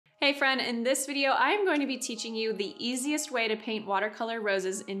Hey friend, in this video, I'm going to be teaching you the easiest way to paint watercolor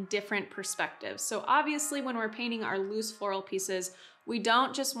roses in different perspectives. So obviously when we're painting our loose floral pieces, we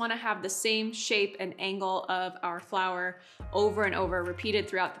don't just want to have the same shape and angle of our flower over and over repeated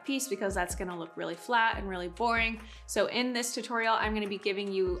throughout the piece because that's going to look really flat and really boring. So in this tutorial, I'm going to be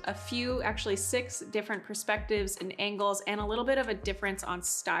giving you a few, actually 6 different perspectives and angles and a little bit of a difference on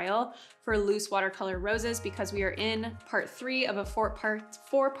style for loose watercolor roses because we are in part 3 of a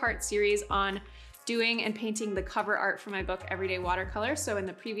four-part series on doing and painting the cover art for my book, Everyday Watercolor. So in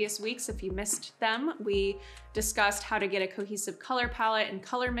the previous weeks, if you missed them, we discussed how to get a cohesive color palette and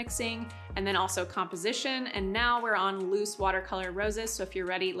color mixing, and then also composition. And now we're on loose watercolor roses. So if you're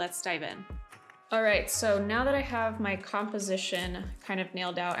ready, let's dive in. All right, so now that I have my composition kind of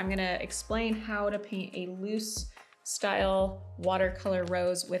nailed out, I'm gonna explain how to paint a loose style watercolor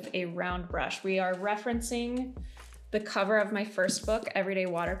rose with a round brush. We are referencing the cover of my first book, Everyday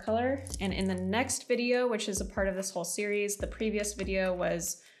Watercolor. And in the next video, which is a part of this whole series, the previous video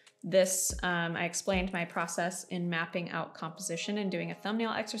was this, I explained my process in mapping out composition and doing a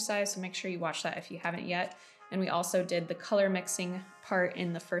thumbnail exercise, so make sure you watch that if you haven't yet. And we also did the color mixing part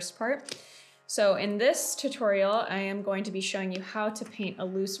in the first part. So in this tutorial, I am going to be showing you how to paint a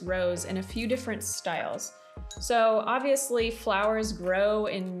loose rose in a few different styles. So obviously flowers grow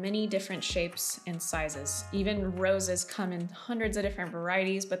in many different shapes and sizes. Even roses come in hundreds of different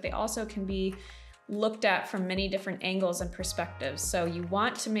varieties, but they also can be looked at from many different angles and perspectives. So you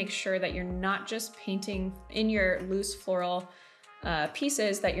want to make sure that you're not just painting in your loose floral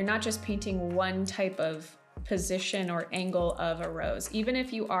pieces, that you're not just painting one type of position or angle of a rose. Even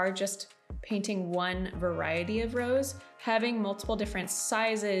if you are just painting one variety of rose, having multiple different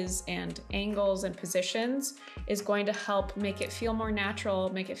sizes and angles and positions is going to help make it feel more natural,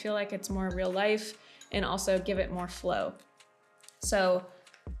 make it feel like it's more real life, and also give it more flow. So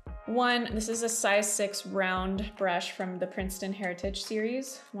this is a size 6 round brush from the Princeton Heritage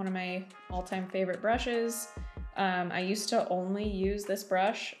series, one of my all-time favorite brushes. I used to only use this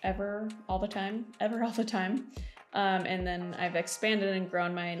brush all the time. And then I've expanded and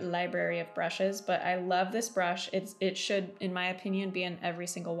grown my library of brushes, but I love this brush. It should, in my opinion, be in every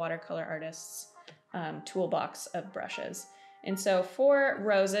single watercolor artist's toolbox of brushes. And so for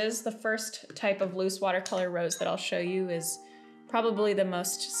roses, the first type of loose watercolor rose that I'll show you is probably the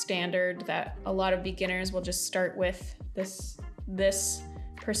most standard that a lot of beginners will just start with. This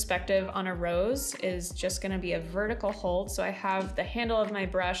perspective on a rose is just gonna be a vertical hold. So I have the handle of my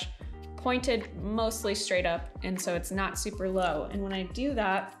brush pointed mostly straight up, and so it's not super low. And when I do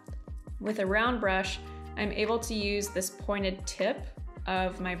that with a round brush, I'm able to use this pointed tip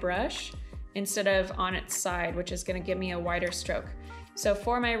of my brush instead of on its side, which is gonna give me a wider stroke. So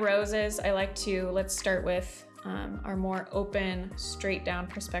for my roses, I like to, let's start with our more open, straight down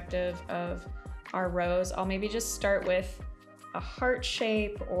perspective of our rose. I'll maybe just start with a heart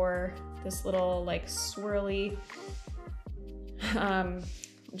shape or this little like swirly,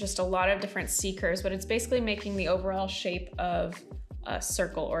 just a lot of different seekers, but it's basically making the overall shape of a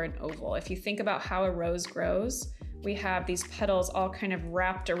circle or an oval. If you think about how a rose grows, we have these petals all kind of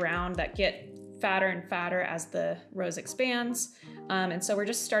wrapped around that get fatter and fatter as the rose expands. And so we're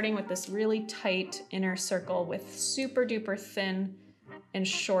just starting with this really tight inner circle with super duper thin and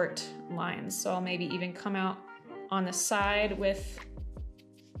short lines. So I'll maybe even come out on the side with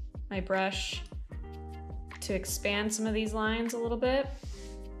my brush to expand some of these lines a little bit.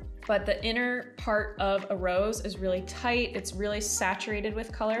 But the inner part of a rose is really tight. It's really saturated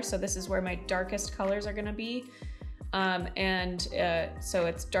with color. So this is where my darkest colors are gonna be. So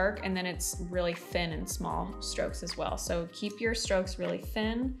it's dark and then it's really thin and small strokes as well. So keep your strokes really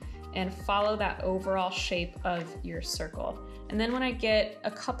thin and follow that overall shape of your circle. And then when I get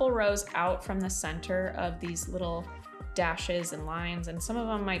a couple rows out from the center of these little dashes and lines, and some of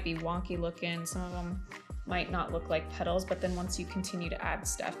them might be wonky looking, some of them might not look like petals, but then once you continue to add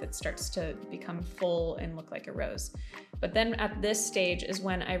stuff, it starts to become full and look like a rose. But then at this stage is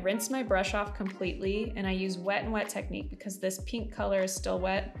when I rinse my brush off completely and I use wet and wet technique because this pink color is still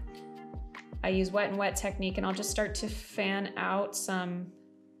wet. I use wet and wet technique and I'll just start to fan out some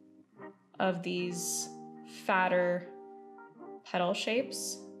of these fatter petal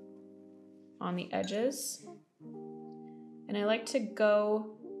shapes on the edges. And I like to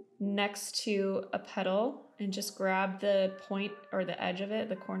go next to a petal and just grab the point or the edge of it,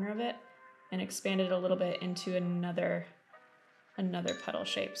 the corner of it, and expand it a little bit into another petal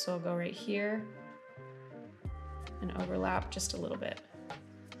shape. So I'll go right here and overlap just a little bit.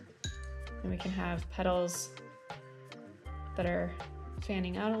 And we can have petals that are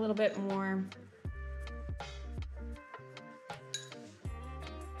fanning out a little bit more.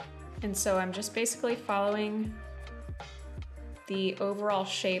 And so I'm just basically following the overall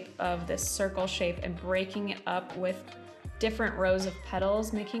shape of this circle shape and breaking it up with different rows of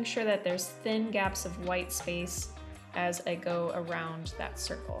petals, making sure that there's thin gaps of white space as I go around that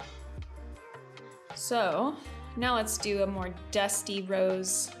circle. So now let's do a more dusty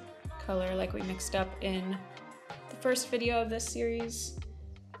rose color like we mixed up in the first video of this series.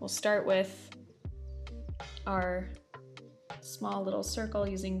 We'll start with our small little circle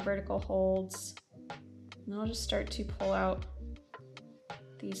using vertical holds. And I'll just start to pull out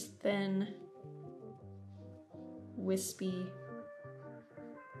these thin, wispy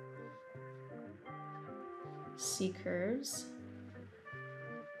C curves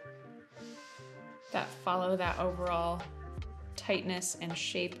that follow that overall tightness and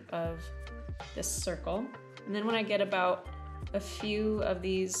shape of this circle. And then when I get about a few of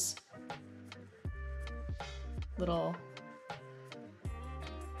these little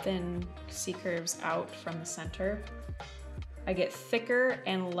thin C curves out from the center, I get thicker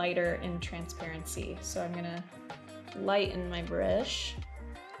and lighter in transparency. So I'm gonna lighten my brush.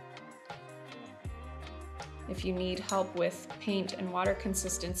 If you need help with paint and water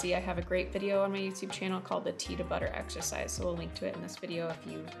consistency, I have a great video on my YouTube channel called the tea to butter exercise. So we'll link to it in this video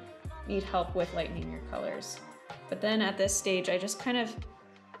if you need help with lightening your colors. But then at this stage, I just kind of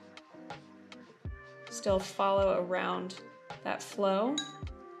still follow around that flow,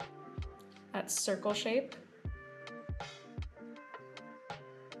 that circle shape,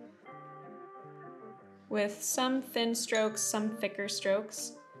 with some thin strokes, some thicker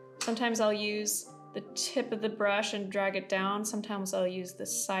strokes. Sometimes I'll use the tip of the brush and drag it down. Sometimes I'll use the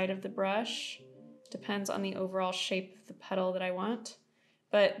side of the brush. Depends on the overall shape of the petal that I want.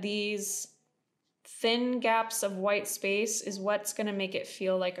 But these thin gaps of white space is what's gonna make it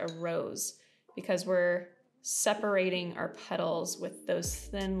feel like a rose, because we're separating our petals with those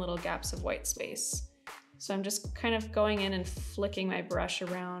thin little gaps of white space. So I'm just kind of going in and flicking my brush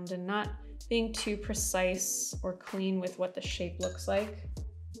around and not being too precise or clean with what the shape looks like.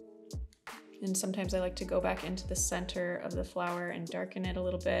 And sometimes I like to go back into the center of the flower and darken it a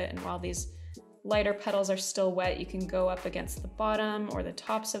little bit. And while these lighter petals are still wet, you can go up against the bottom or the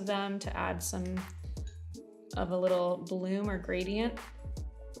tops of them to add some of a little bloom or gradient.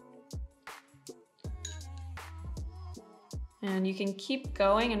 And you can keep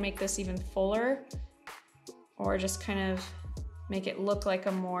going and make this even fuller, or just kind of make it look like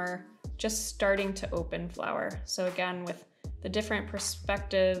a more just starting to open flower. So again, with the different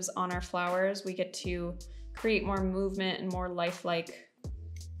perspectives on our flowers, we get to create more movement and more lifelike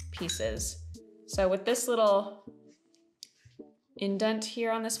pieces. So with this little indent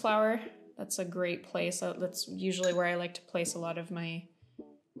here on this flower, that's a great place. That's usually where I like to place a lot of my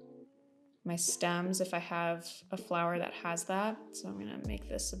stems if I have a flower that has that. So I'm gonna make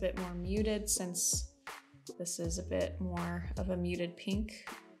this a bit more muted since this is a bit more of a muted pink.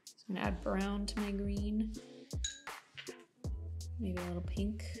 So I'm gonna add brown to my green. Maybe a little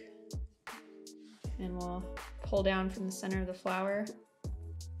pink. And we'll pull down from the center of the flower.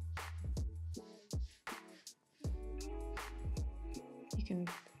 You can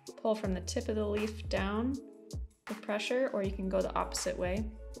pull from the tip of the leaf down with pressure, or you can go the opposite way.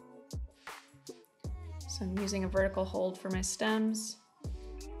 So I'm using a vertical hold for my stems.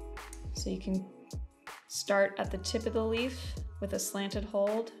 So you can start at the tip of the leaf with a slanted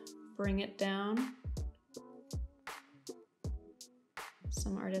hold, bring it down.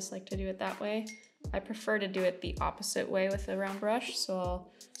 Some artists like to do it that way. I prefer to do it the opposite way with a round brush. So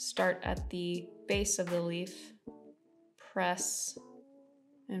I'll start at the base of the leaf, press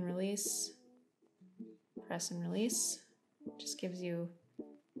and release, press and release. Just gives you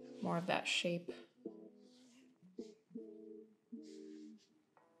more of that shape.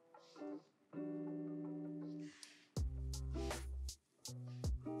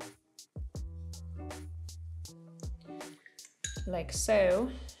 Like so.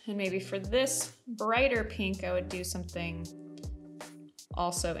 And maybe for this brighter pink, I would do something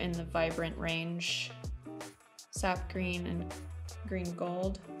also in the vibrant range, sap green and green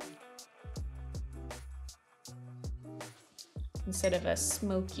gold. Instead of a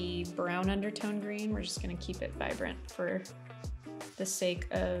smoky brown undertone green, we're just gonna keep it vibrant for the sake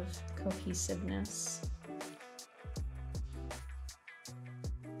of cohesiveness.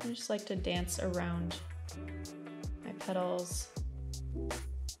 I just like to dance around my petals.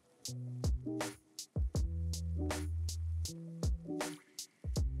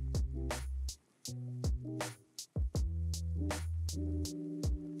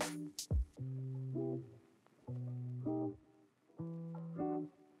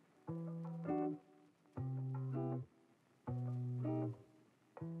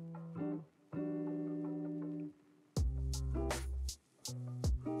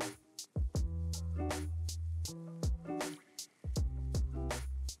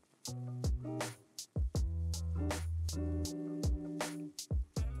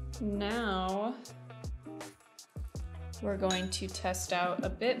 Now we're going to test out a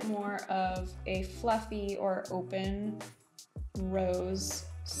bit more of a fluffy or open rose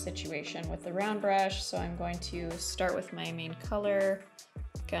situation with the round brush. So I'm going to start with my main color.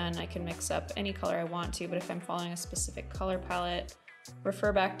 Again, I can mix up any color I want to, but if I'm following a specific color palette,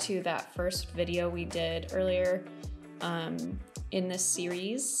 refer back to that first video we did earlier in this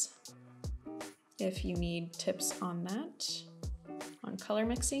series if you need tips on that, on color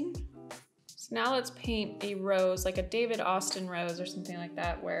mixing. So now let's paint a rose, like a David Austin rose or something like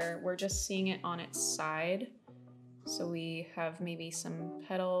that, where we're just seeing it on its side. So we have maybe some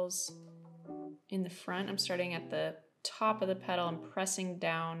petals in the front. I'm starting at the top of the petal and pressing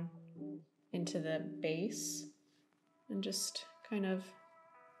down into the base and just kind of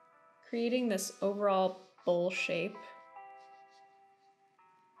creating this overall bowl shape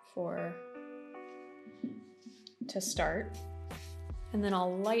to start. And then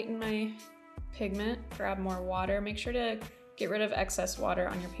I'll lighten my pigment, grab more water. Make sure to get rid of excess water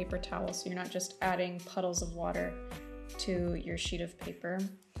on your paper towel so you're not just adding puddles of water to your sheet of paper.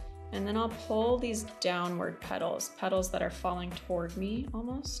 And then I'll pull these downward petals that are falling toward me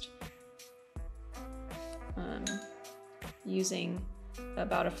almost, using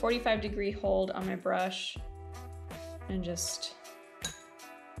about a 45-degree hold on my brush and just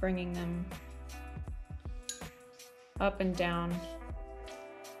bringing them up and down.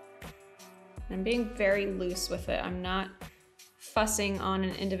 I'm being very loose with it. I'm not fussing on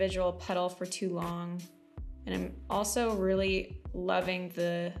an individual petal for too long. And I'm also really loving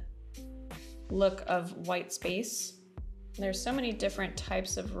the look of white space. There's so many different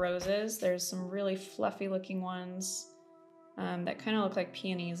types of roses. There's some really fluffy looking ones that kind of look like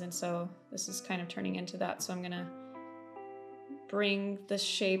peonies, and so this is kind of turning into that. So I'm gonna bring the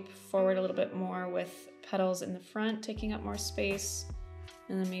shape forward a little bit more with petals in the front, taking up more space,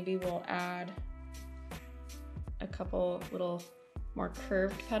 and then maybe we'll add a couple little more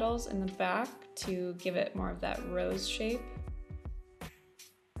curved petals in the back to give it more of that rose shape.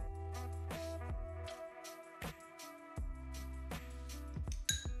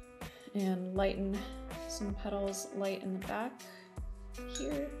 And lighten some petals light in the back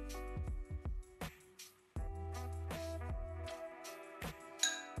here.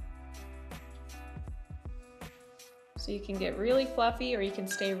 So you can get really fluffy or you can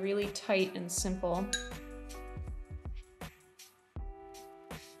stay really tight and simple.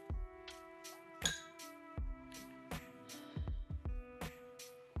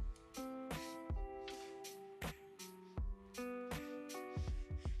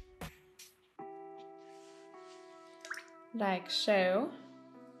 Like so.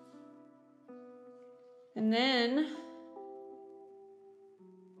 And then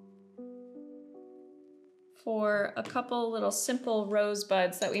for a couple little simple rose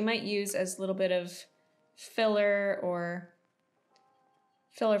buds that we might use as a little bit of filler or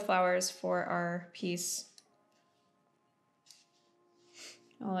filler flowers for our piece,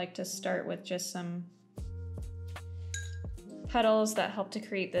 I like to start with just some petals that help to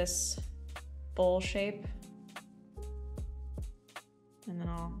create this bowl shape. And then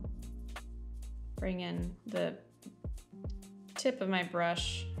I'll bring in the tip of my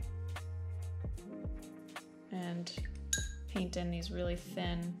brush and paint in these really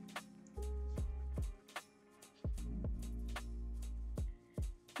thin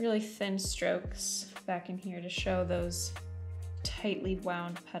strokes back in here to show those tightly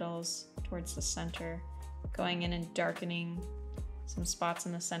wound petals towards the center. Going in and darkening some spots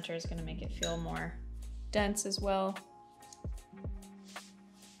in the center is going to make it feel more dense as well.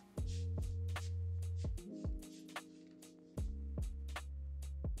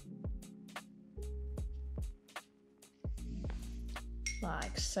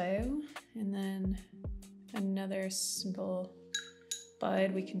 Like so. And then another simple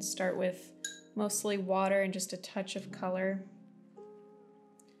bud. We can start with mostly water and just a touch of color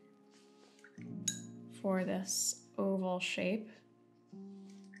for this oval shape.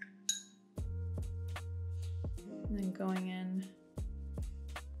 And then going in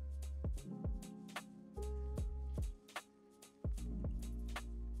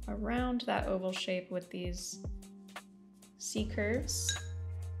around that oval shape with these C curves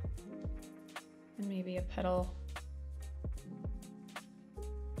and maybe a petal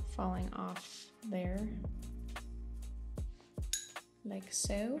falling off there, like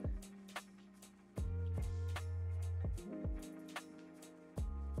so.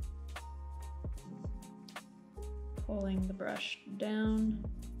 Pulling the brush down.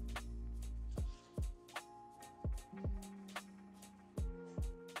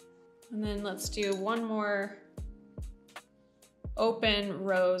 And then let's do one more open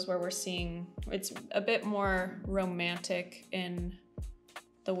rose where we're seeing, it's a bit more romantic in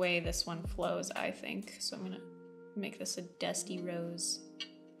the way this one flows, I think. So I'm gonna make this a dusty rose.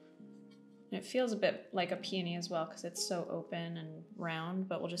 And it feels a bit like a peony as well because it's so open and round,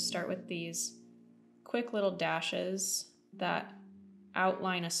 but we'll just start with these quick little dashes that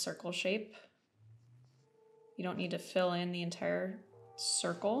outline a circle shape. You don't need to fill in the entire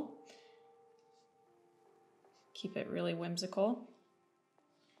circle. Keep it really whimsical.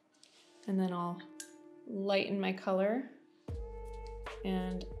 And then I'll lighten my color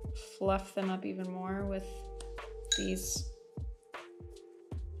and fluff them up even more with these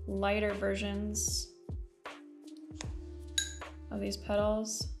lighter versions of these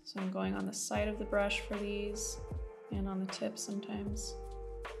petals. So I'm going on the side of the brush for these and on the tip sometimes.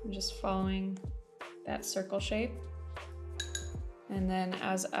 I'm just following that circle shape. And then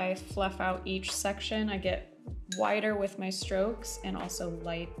as I fluff out each section, I get wider with my strokes and also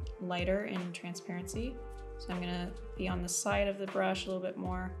lighter in transparency. So I'm gonna be on the side of the brush a little bit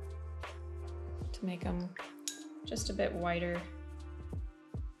more to make them just a bit wider,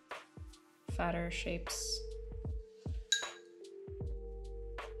 fatter shapes.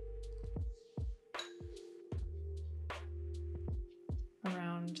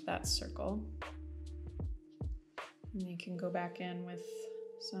 Around that circle. And you can go back in with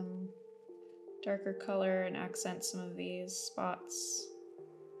some darker color and accent some of these spots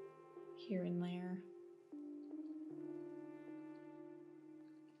here and there.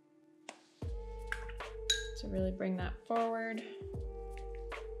 To really bring that forward.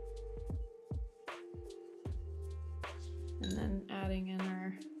 And then adding in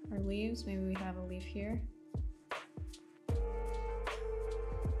our leaves. Maybe we have a leaf here.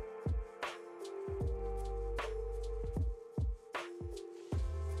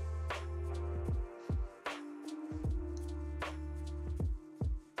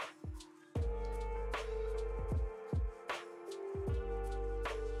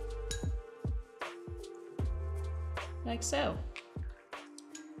 Like so.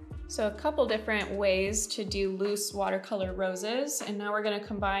 So a couple different ways to do loose watercolor roses, and now we're going to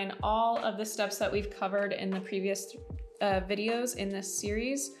combine all of the steps that we've covered in the previous videos in this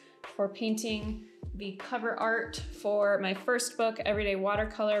series for painting the cover art for my first book, Everyday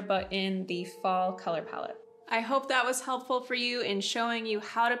Watercolor, but in the fall color palette. I hope that was helpful for you in showing you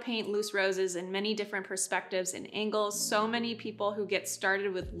how to paint loose roses in many different perspectives and angles. So many people who get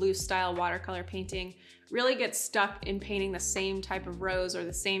started with loose style watercolor painting really get stuck in painting the same type of rose or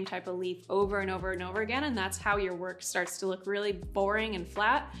the same type of leaf over and over and over again, and that's how your work starts to look really boring and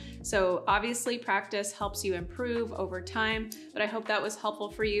flat. So obviously practice helps you improve over time, but I hope that was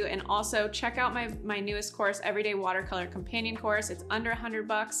helpful for you. And also check out my newest course, Everyday Watercolor Companion Course. It's under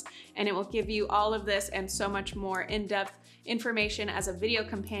 $100 and it will give you all of this and so much more in-depth information as a video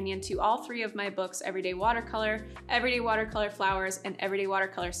companion to all three of my books, Everyday Watercolor, Everyday Watercolor Flowers, and Everyday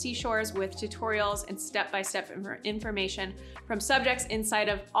Watercolor Seashores, with tutorials and step-by-step information from subjects inside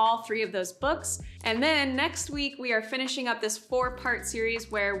of all three of those books. And then next week, we are finishing up this 4-part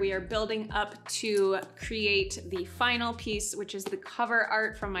series where we are building up to create the final piece, which is the cover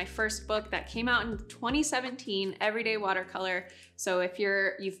art from my first book that came out in 2017, Everyday Watercolor. So if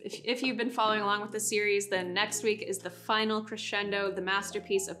you've been following along with the series, then next week is the final crescendo, the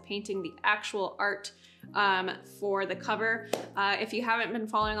masterpiece of painting the actual art for the cover. If you haven't been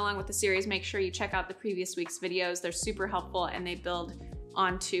following along with the series, make sure you check out the previous week's videos. They're super helpful and they build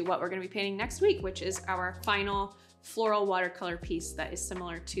onto what we're gonna be painting next week, which is our final floral watercolor piece that is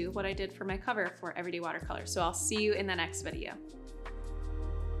similar to what I did for my cover for Everyday Watercolor. So I'll see you in the next video.